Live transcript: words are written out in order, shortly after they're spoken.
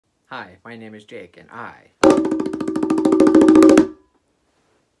Hi, my name is Jake, and I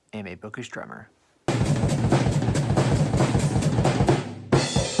am a bookish drummer.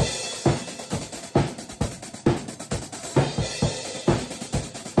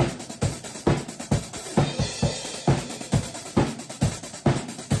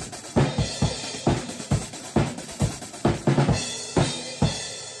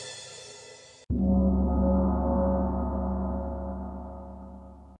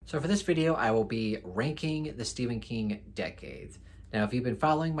 So for this video, I will be ranking the Stephen King decades. Now, if you've been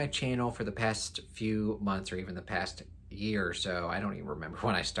following my channel for the past few months or even the past year or so, I don't even remember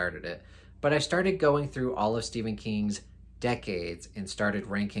when I started it, but I started going through all of Stephen King's decades and started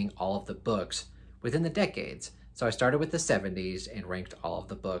ranking all of the books within the decades. So I started with the 70s and ranked all of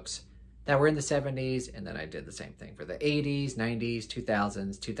the books that were in the 70s, and then I did the same thing for the 80s, 90s,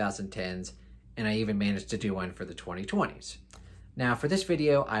 2000s, 2010s, and I even managed to do one for the 2020s. Now for this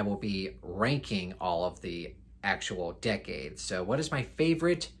video, I will be ranking all of the actual decades. So what is my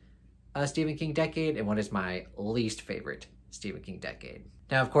favorite Stephen King decade and what is my least favorite Stephen King decade?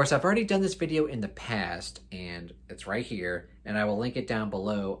 Now, of course, I've already done this video in the past and it's right here and I will link it down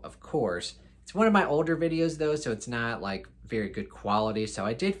below, of course. It's one of my older videos though, so it's not like very good quality. So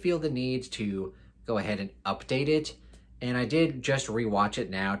I did feel the need to go ahead and update it. And I did just rewatch it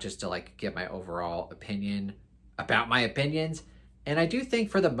now just to like get my overall opinion about my opinions. And I do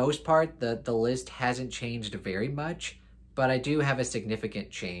think for the most part, the list hasn't changed very much, but I do have a significant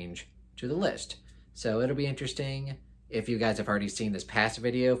change to the list. So it'll be interesting if you guys have already seen this past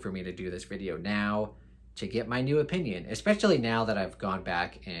video for me to do this video now to get my new opinion, especially now that I've gone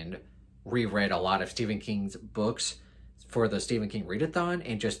back and reread a lot of Stephen King's books for the Stephen King Readathon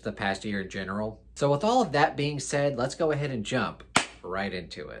and just the past year in general. So with all of that being said, let's go ahead and jump right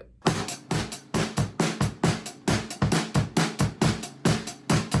into it.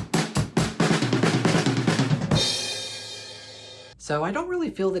 So I don't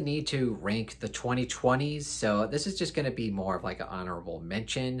really feel the need to rank the 2020s, so this is just going to be more of like an honorable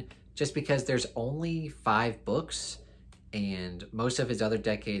mention, just because there's only 5 books, and most of his other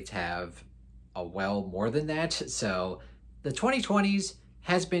decades have well more than that. So the 2020s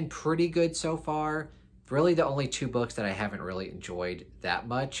has been pretty good so far. Really the only 2 books that I haven't really enjoyed that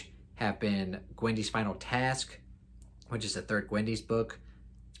much have been Gwendy's Final Task, which is the 3rd Gwendy's book.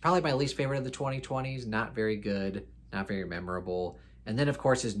 It's probably my least favorite of the 2020s, not very good. Not very memorable. And then, of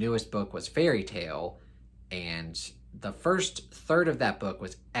course, his newest book was Fairy Tale, and the first third of that book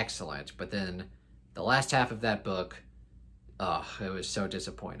was excellent, but then the last half of that book, it was so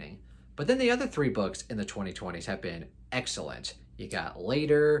disappointing. But then the other 3 books in the 2020s have been excellent. You got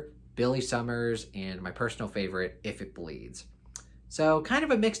Later, Billy Summers, and my personal favorite, If It Bleeds. So kind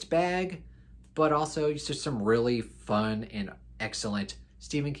of a mixed bag, but also just some really fun and excellent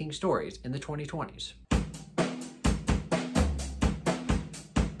Stephen King stories in the 2020s.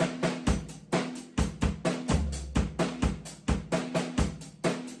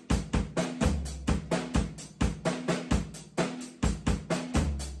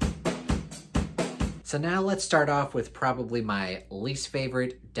 So now let's start off with probably my least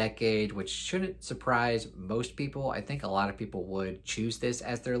favorite decade, which shouldn't surprise most people. I think a lot of people would choose this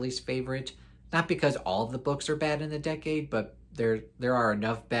as their least favorite, not because all of the books are bad in the decade, but there are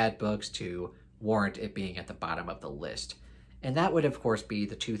enough bad books to warrant it being at the bottom of the list. And that would, of course, be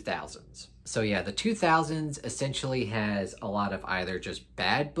the 2000s. So yeah, the 2000s essentially has a lot of either just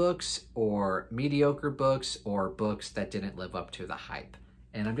bad books or mediocre books or books that didn't live up to the hype.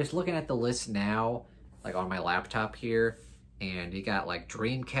 And I'm just looking at the list now, like on my laptop here, and you got like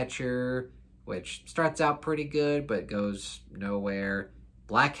Dreamcatcher, which starts out pretty good but goes nowhere.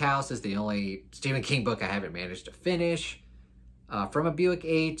 Black House is the only Stephen King book I haven't managed to finish. From a Buick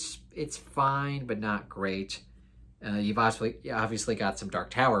 8, it's fine but not great. You've obviously got some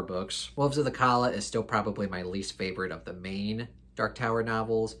Dark Tower books. Wolves of the Calla is still probably my least favorite of the main Dark Tower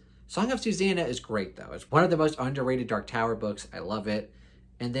novels. Song of Susanna is great though. It's one of the most underrated Dark Tower books. I love it.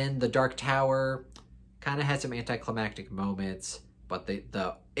 And then the Dark Tower kind of has some anticlimactic moments, but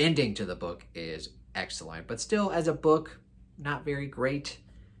the ending to the book is excellent. But still, as a book, not very great.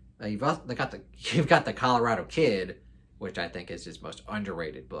 You've got the Colorado Kid, which I think is his most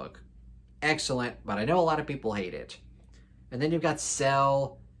underrated book. Excellent, but I know a lot of people hate it. And then you've got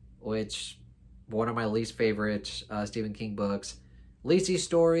Cell, which one of my least favorite Stephen King books. Lisey's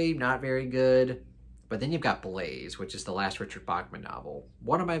Story, not very good. But then you've got Blaze, which is the last Richard Bachman novel.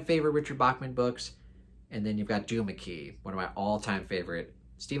 One of my favorite Richard Bachman books. And then you've got Doohickey, one of my all-time favorite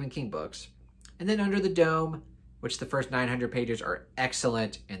Stephen King books. And then Under the Dome, which the first 900 pages are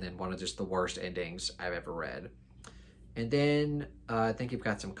excellent, and then one of just the worst endings I've ever read. And then I think you've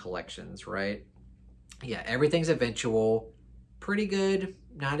got some collections, right? Yeah, Everything's Eventual, pretty good,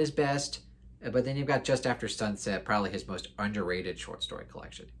 not his best. But then you've got Just After Sunset, probably his most underrated short story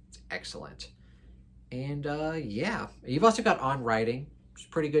collection. It's excellent. And yeah, you've also got On Writing, which is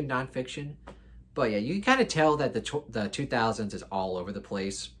pretty good nonfiction. But yeah, you can kind of tell that the 2000s is all over the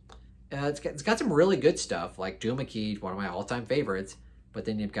place. It's got some really good stuff, like Doomakeed, one of my all-time favorites. But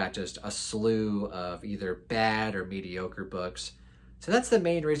then you've got just a slew of either bad or mediocre books. So that's the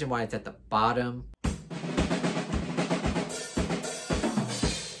main reason why it's at the bottom.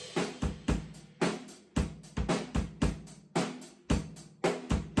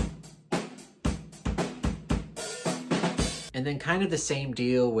 And then kind of the same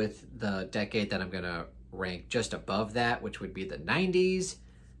deal with the decade that I'm going to rank just above that, which would be the 90s.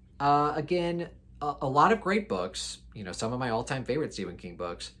 Again, a lot of great books, you know, some of my all-time favorite Stephen King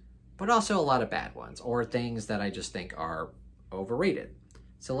books, but also a lot of bad ones or things that I just think are overrated.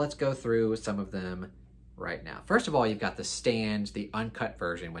 So let's go through some of them right now. First of all, you've got The Stand, the uncut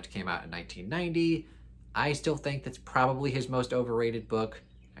version, which came out in 1990. I still think that's probably his most overrated book.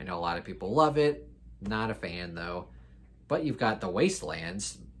 I know a lot of people love it. Not a fan, though. But you've got The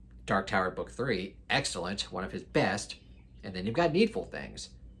Wastelands, Dark Tower Book 3, excellent, one of his best. And then you've got Needful Things,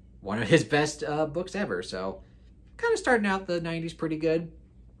 one of his best books ever. So kind of starting out the 90s pretty good.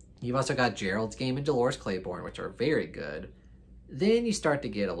 You've also got Gerald's Game and Dolores Claiborne, which are very good. Then you start to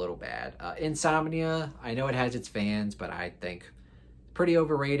get a little bad. Insomnia, I know it has its fans, but I think pretty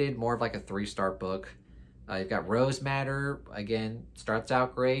overrated, more of like a 3-star book. You've got Rose Matter, again, starts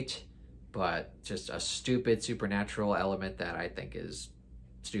out great, but just a stupid supernatural element that I think is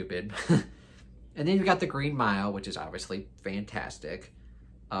stupid. And then you've got The Green Mile, which is obviously fantastic.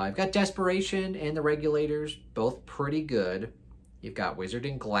 You've got Desperation and The Regulators, both pretty good. You've got Wizard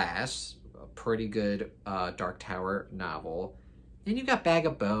and Glass, a pretty good Dark Tower novel. Then you've got Bag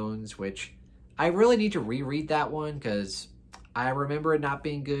of Bones, which I really need to reread that one because I remember it not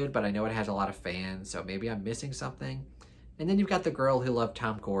being good, but I know it has a lot of fans, so maybe I'm missing something. And then you've got The Girl Who Loved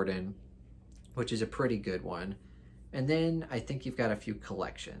Tom Gordon, which is a pretty good one. And then I think you've got a few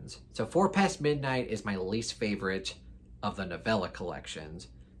collections. So 4 Past Midnight is my least favorite of the novella collections.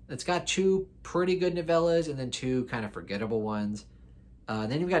 It's got 2 pretty good novellas and then 2 kind of forgettable ones.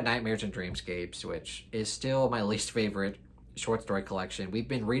 Then you've got Nightmares and Dreamscapes, which is still my least favorite short story collection. We've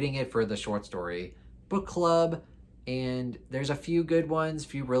been reading it for the short story book club, and there's a few good ones,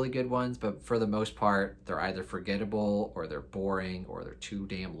 few really good ones, but for the most part, they're either forgettable or they're boring or they're too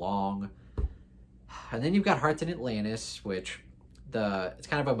damn long. And then you've got Hearts in Atlantis, which it's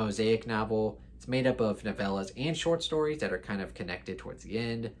kind of a mosaic novel. It's made up of novellas and short stories that are kind of connected towards the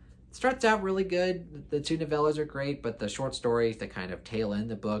end. It starts out really good. The 2 novellas are great, but the short stories that kind of tail end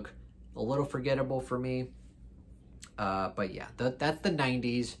the book, a little forgettable for me. But yeah, that's the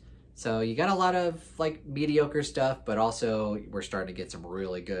 90s. So you got a lot of like mediocre stuff, but also we're starting to get some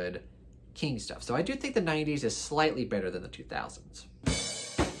really good King stuff. So I do think the 90s is slightly better than the 2000s.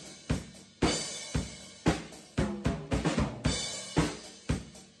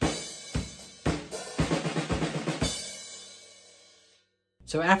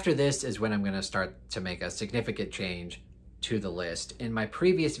 So after this is when I'm going to start to make a significant change to the list. In my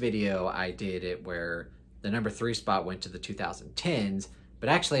previous video, I did it where the number 3 spot went to the 2010s, but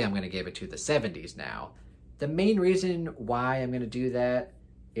actually I'm going to give it to the 70s now. The main reason why I'm going to do that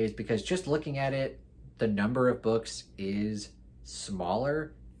is because just looking at it, the number of books is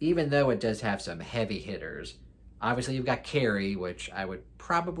smaller, even though it does have some heavy hitters. Obviously, you've got Carrie, which I would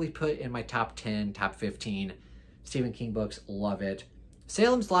probably put in my top 10, top 15 Stephen King books. Love it.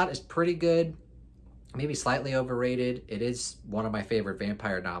 Salem's Lot is pretty good, maybe slightly overrated. It is one of my favorite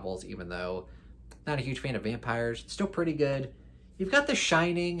vampire novels, even though I'm not a huge fan of vampires. It's still pretty good. You've got The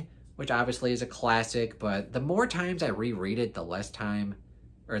Shining, which obviously is a classic, but the more times I reread it, the less time,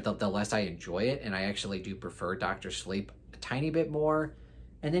 or the less I enjoy it, and I actually do prefer Dr. Sleep a tiny bit more.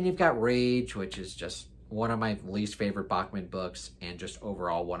 And then you've got Rage, which is just one of my least favorite Bachman books, and just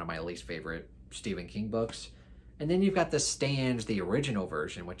overall one of my least favorite Stephen King books. And then you've got The Stand, the original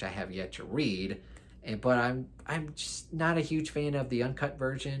version, which I have yet to read. But I'm just not a huge fan of the uncut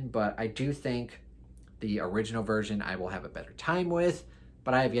version, but I do think the original version I will have a better time with,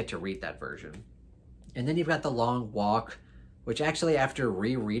 but I have yet to read that version. And then you've got The Long Walk, which actually after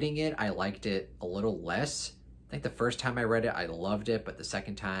rereading it, I liked it a little less. I think the first time I read it, I loved it, but the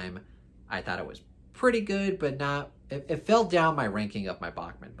second time I thought it was pretty good, but not, it fell down my ranking of my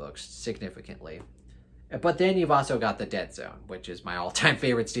Bachman books significantly. But then you've also got The Dead Zone, which is my all-time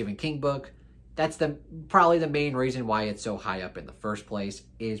favorite Stephen King book. That's probably the main reason why it's so high up in the first place,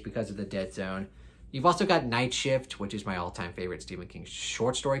 is because of The Dead Zone. You've also got Night Shift, which is my all-time favorite Stephen King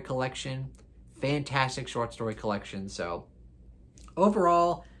short story collection. Fantastic short story collection. So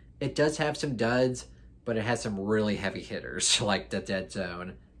overall, it does have some duds, but it has some really heavy hitters like The Dead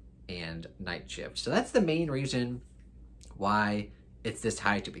Zone and Night Shift. So that's the main reason why it's this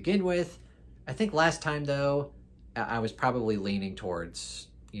high to begin with. I think last time, though, I was probably leaning towards,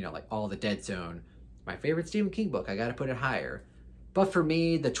 like All the Dead Zone. My favorite Stephen King book. I got to put it higher. But for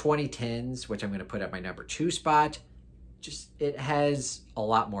me, the 2010s, which I'm going to put at my number 2 spot, it has a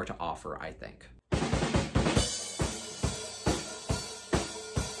lot more to offer, I think.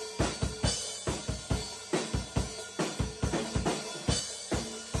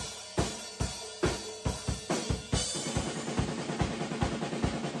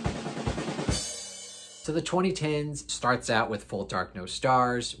 So the 2010s starts out with Full Dark, No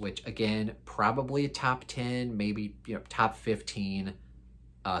Stars, which again, probably a top 10, maybe top 15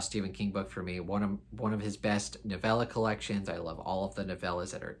 Stephen King book for me. One of his best novella collections. I love all of the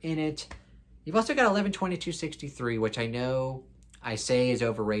novellas that are in it. You've also got 11/22/63, which I know I say is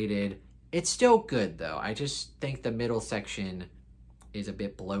overrated. It's still good though. I just think the middle section is a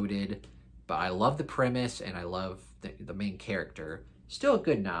bit bloated, but I love the premise and I love the main character. Still a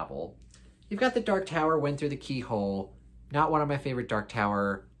good novel. You've got The Dark Tower, Went Through the Keyhole. Not one of my favorite Dark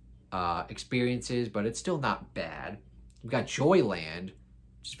Tower experiences, but it's still not bad. You've got Joyland,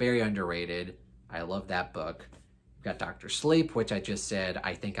 which is very underrated. I love that book. You've got Dr. Sleep, which I just said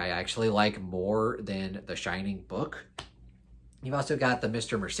I think I actually like more than The Shining book. You've also got the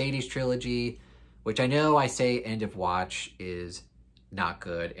Mr. Mercedes trilogy, which I know I say End of Watch is not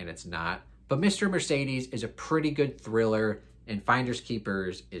good, and it's not. But Mr. Mercedes is a pretty good thriller, and Finders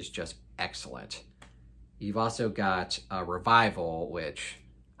Keepers is just excellent. You've also got Revival, which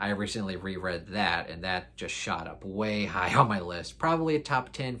I recently reread that, and that just shot up way high on my list. Probably a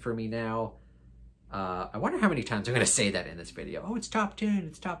top 10 for me now. I wonder how many times I'm going to say that in this video. Oh, it's top 10,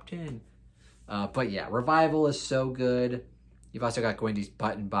 it's top 10. But yeah, Revival is so good. You've also got Gwendy's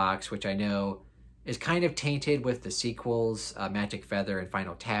Button Box, which I know is kind of tainted with the sequels, Magic Feather and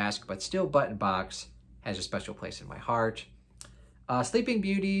Final Task, but still Button Box has a special place in my heart. Sleeping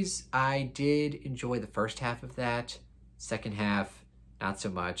Beauties, I did enjoy the first half of that. Second half, not so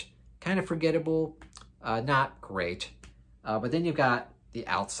much. Kind of forgettable, not great. But then you've got The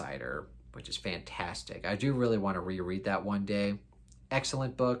Outsider, which is fantastic. I do really want to reread that one day.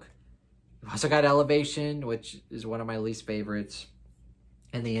 Excellent book. You've also got Elevation, which is one of my least favorites.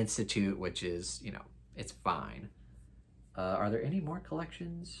 And The Institute, which is, it's fine. Are there any more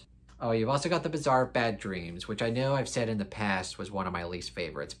collections? Oh, you've also got The Bazaar of Bad Dreams, which I know I've said in the past was one of my least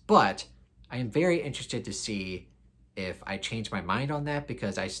favorites, but I am very interested to see if I change my mind on that,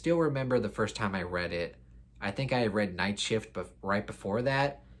 because I still remember the first time I read it. I think I had read Night Shift right before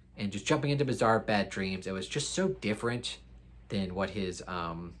that, and just jumping into Bazaar of Bad Dreams, it was just so different than what his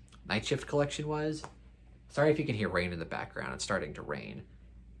Night Shift collection was. Sorry if you can hear rain in the background. It's starting to rain.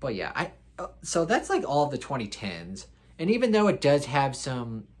 But yeah, so that's like all of the 2010s, and even though it does have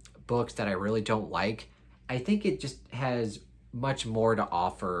some books that I really don't like, I think it just has much more to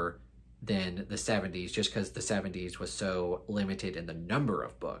offer than the 70s, just because the 70s was so limited in the number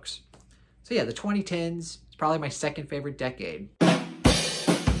of books. So yeah, the 2010s is probably my second favorite decade.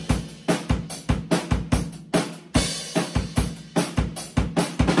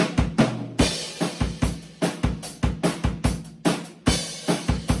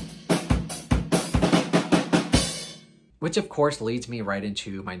 Which of course leads me right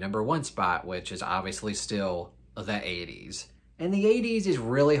into my number 1 spot, which is obviously still the 80s. And the 80s is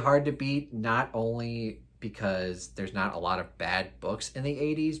really hard to beat, not only because there's not a lot of bad books in the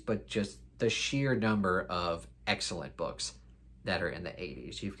 80s, but just the sheer number of excellent books that are in the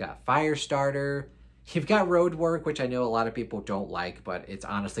 80s. You've got Firestarter, you've got Roadwork, which I know a lot of people don't like, but it's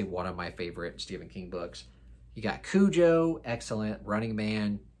honestly one of my favorite Stephen King books. You got Cujo, excellent. Running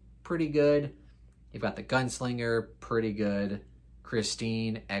Man, pretty good. You've got The Gunslinger, pretty good.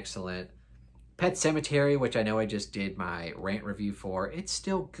 Christine, excellent. Pet Sematary, which I know I just did my rant review for, it's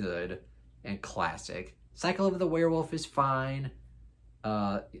still good and classic. Cycle of the Werewolf is fine.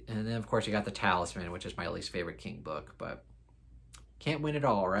 And then, of course, you got The Talisman, which is my least favorite King book, but can't win it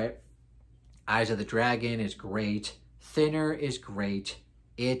all, right? Eyes of the Dragon is great. Thinner is great.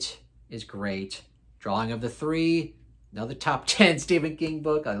 It is great. Drawing of the Three, another top 10 Stephen King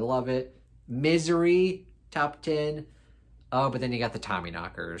book. I love it. Misery, top 10. Oh, but then you got the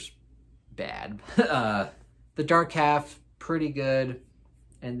Tommyknockers. Bad. The Dark Half, pretty good.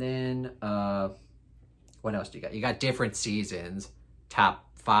 And then, what else do you got? You got Different Seasons, top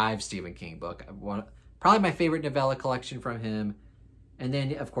 5 Stephen King book. Probably my favorite novella collection from him. And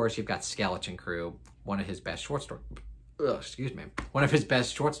then, of course, you've got Skeleton Crew, one of his best short story, one of his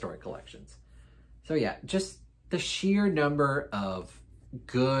best short story collections. So yeah, just the sheer number of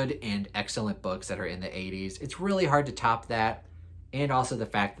good and excellent books that are in the 80s. It's really hard to top that. And also the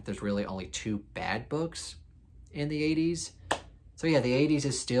fact that there's really only 2 bad books in the 80s. So yeah, the 80s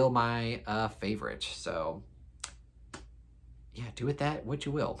is still my favorite. So yeah, do with that what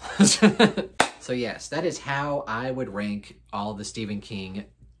you will. So yes, that is how I would rank all the Stephen King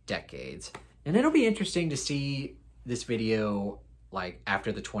decades. And it'll be interesting to see this video like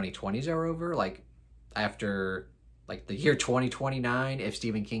after the 2020s are over, like after like the year 2029, if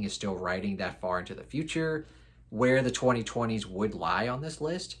Stephen King is still writing that far into the future, where the 2020s would lie on this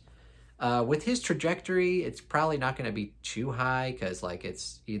list. With his trajectory, it's probably not going to be too high because like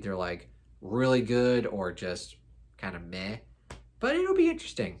it's either like really good or just kind of meh. But it'll be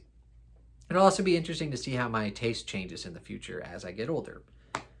interesting. It'll also be interesting to see how my taste changes in the future as I get older.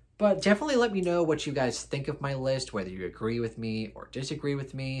 But definitely let me know what you guys think of my list, whether you agree with me or disagree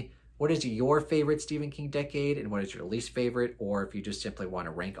with me. What is your favorite Stephen King decade and what is your least favorite? Or if you just simply want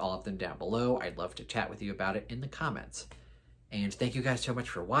to rank all of them down below, I'd love to chat with you about it in the comments. And thank you guys so much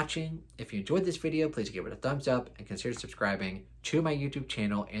for watching. If you enjoyed this video, please give it a thumbs up and consider subscribing to my YouTube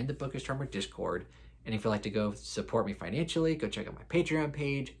channel and the Bookish Drummer Discord. And if you'd like to go support me financially, go check out my Patreon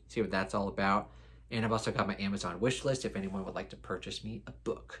page, see what that's all about. And I've also got my Amazon wish list if anyone would like to purchase me a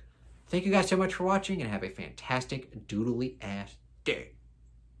book. Thank you guys so much for watching and have a fantastic doodly ass day.